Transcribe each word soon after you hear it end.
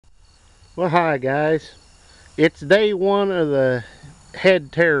Well, hi guys. It's day one of the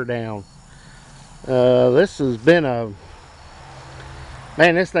head tear down. This has been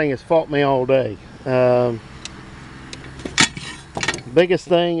man, this thing has fought me all day. Biggest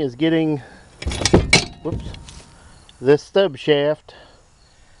thing is getting, whoops, this stub shaft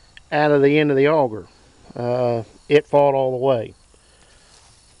out of the end of the auger. It fought all the way.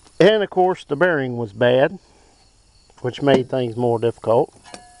 And of course the bearing was bad, which made things more difficult.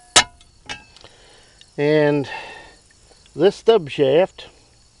 And this stub shaft,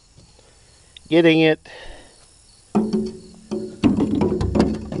 getting it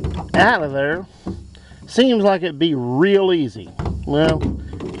out of there seems like it'd be real easy. Well,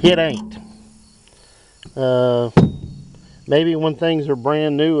 it ain't. Maybe when things are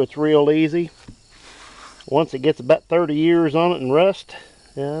brand new it's real easy. Once it gets about 30 years on it and rust,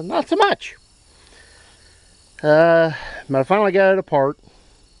 not so much. But I finally got it apart.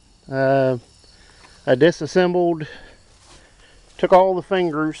 I disassembled, took all the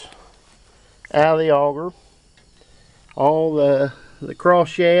fingers out of the auger. All the cross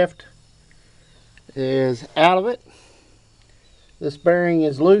shaft is out of it. This bearing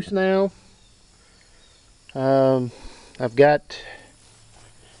is loose now. I've got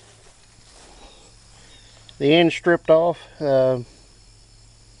the end stripped off so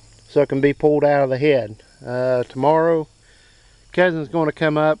it can be pulled out of the head. Tomorrow, cousin's going to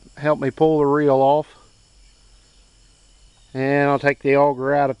come up, help me pull the reel off, and I'll take the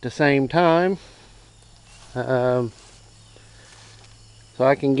auger out at the same time, so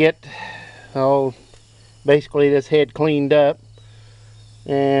I can get basically this head cleaned up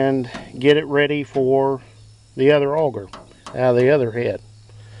and get it ready for the other auger out of the other head,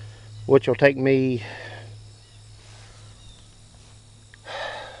 which will take me,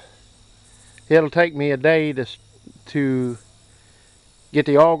 it'll take me a day to get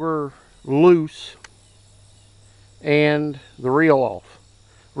the auger loose and the reel off.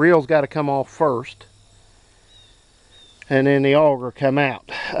 Reel's got to come off first and then the auger come out.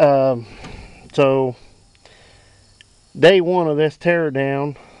 So day one of this tear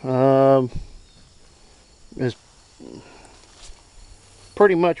down is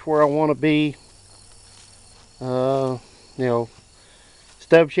pretty much where I want to be. You know,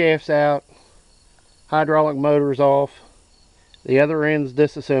 stub shafts out, hydraulic motors off, the other end's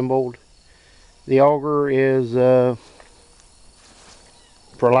disassembled, the auger is, for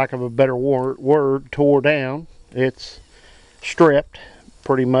lack of a better word, tore down. It's stripped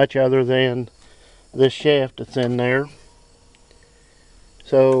pretty much, other than this shaft that's in there.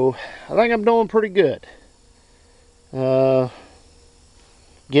 So I think I'm doing pretty good.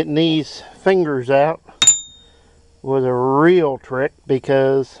 Getting these fingers out was a real trick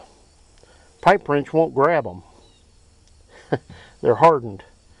because pipe wrench won't grab them. They're hardened,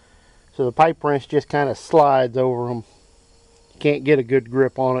 so the pipe wrench just kind of slides over them. You can't get a good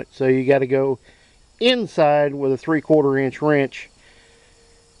grip on it, so you got to go inside with a 3/4 inch wrench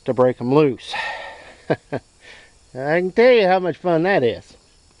to break them loose. I can tell you how much fun that is,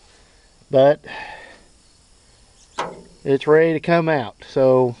 but it's ready to come out.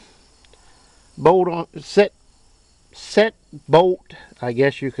 So bolt on, set bolt, I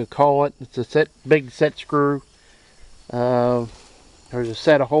guess you could call it. It's a big set screw. There's a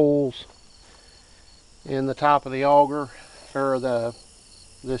set of holes in the top of the auger, or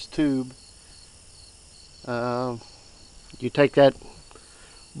this tube. You take that,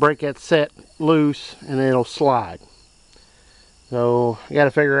 break that set loose, and it'll slide. So I got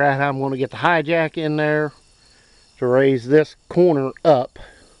to figure out how I'm going to get the hijack in there to raise this corner up,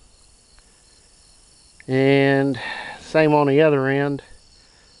 and same on the other end.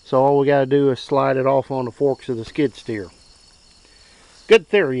 So all we got to do is slide it off on the forks of the skid steer. Good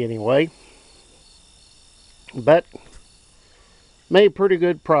theory anyway, but made pretty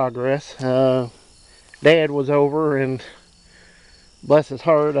good progress. Dad was over, and bless his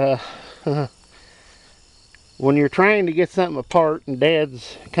heart, when you're trying to get something apart and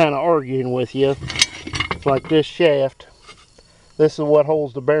Dad's kind of arguing with you, it's like this shaft, this is what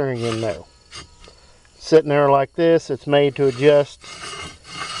holds the bearing in there. Sitting there like this, it's made to adjust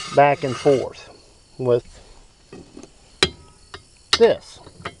back and forth with this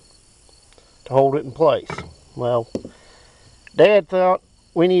to hold it in place. Well, Dad thought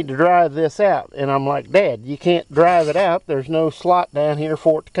we need to drive this out, and I'm like, Dad, you can't drive it out, there's no slot down here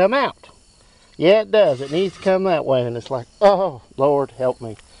for it to come out. Yeah, it does, it needs to come that way. And it's like, oh Lord help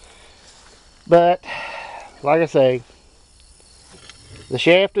me. But like I say, the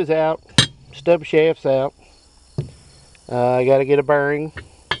shaft is out, stub shaft's out. I got to get a bearing.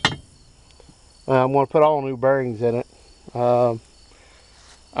 I'm going to put all new bearings in it.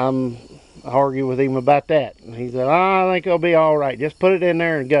 I'm argue with him about that. And he said, oh, I think it'll be all right. Just put it in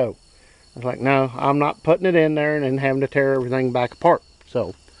there and go. I was like, no, I'm not putting it in there and then having to tear everything back apart.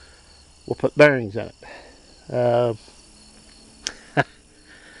 So we'll put bearings in it.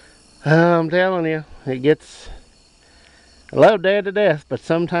 I'm telling you, it gets. I love Dad to death, but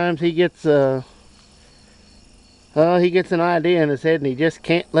sometimes he gets an idea in his head and he just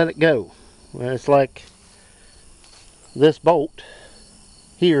can't let it go. And it's like this bolt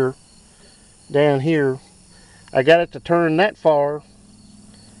here, down here. I got it to turn that far,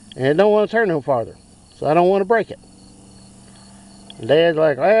 and it don't want to turn no farther, so I don't want to break it. And Dad's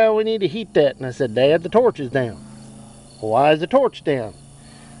like, well, we need to heat that. And I said, Dad, the torch is down. Well, why is the torch down?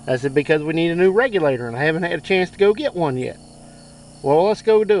 I said, because we need a new regulator, and I haven't had a chance to go get one yet. Well, let's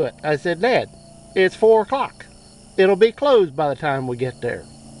go do it. I said, Dad, it's 4 o'clock. It'll be closed by the time we get there.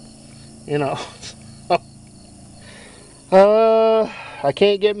 You know. I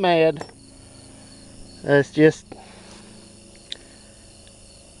can't get mad. It's just,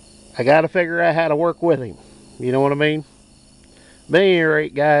 I got to figure out how to work with him. You know what I mean? But at any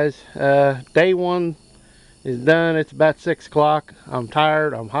rate, guys, day 1 is done. It's about 6 o'clock. I'm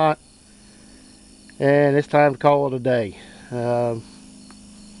tired. I'm hot. And it's time to call it a day.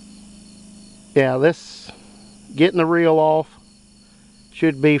 Yeah, this, getting the reel off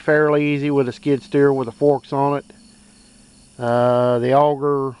should be fairly easy with a skid steer with the forks on it. The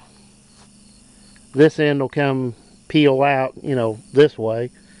auger, this end will come peel out, you know, this way.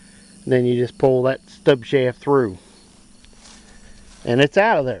 And then you just pull that stub shaft through. And it's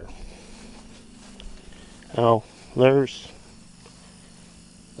out of there. Oh, there's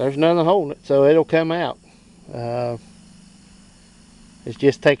nothing holding it, so it'll come out. It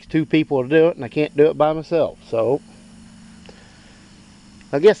just takes 2 people to do it, and I can't do it by myself. So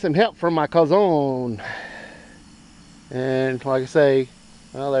I'll get some help from my cousin. And like I say,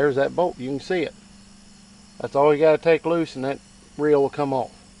 well, there's that bolt. You can see it. That's all you got to take loose, and that reel will come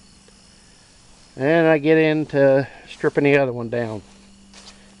off. And I get into stripping the other one down.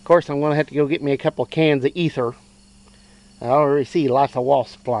 Of course, I'm going to have to go get me a couple of cans of ether. I already see lots of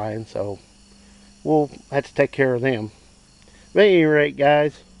wasps flying, so we'll have to take care of them. But at any rate,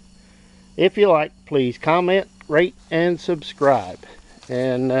 guys, if you like, please comment, rate, and subscribe.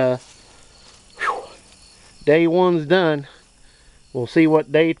 And day 1's done. We'll see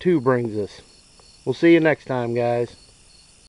what day 2 brings us. We'll see you next time, guys.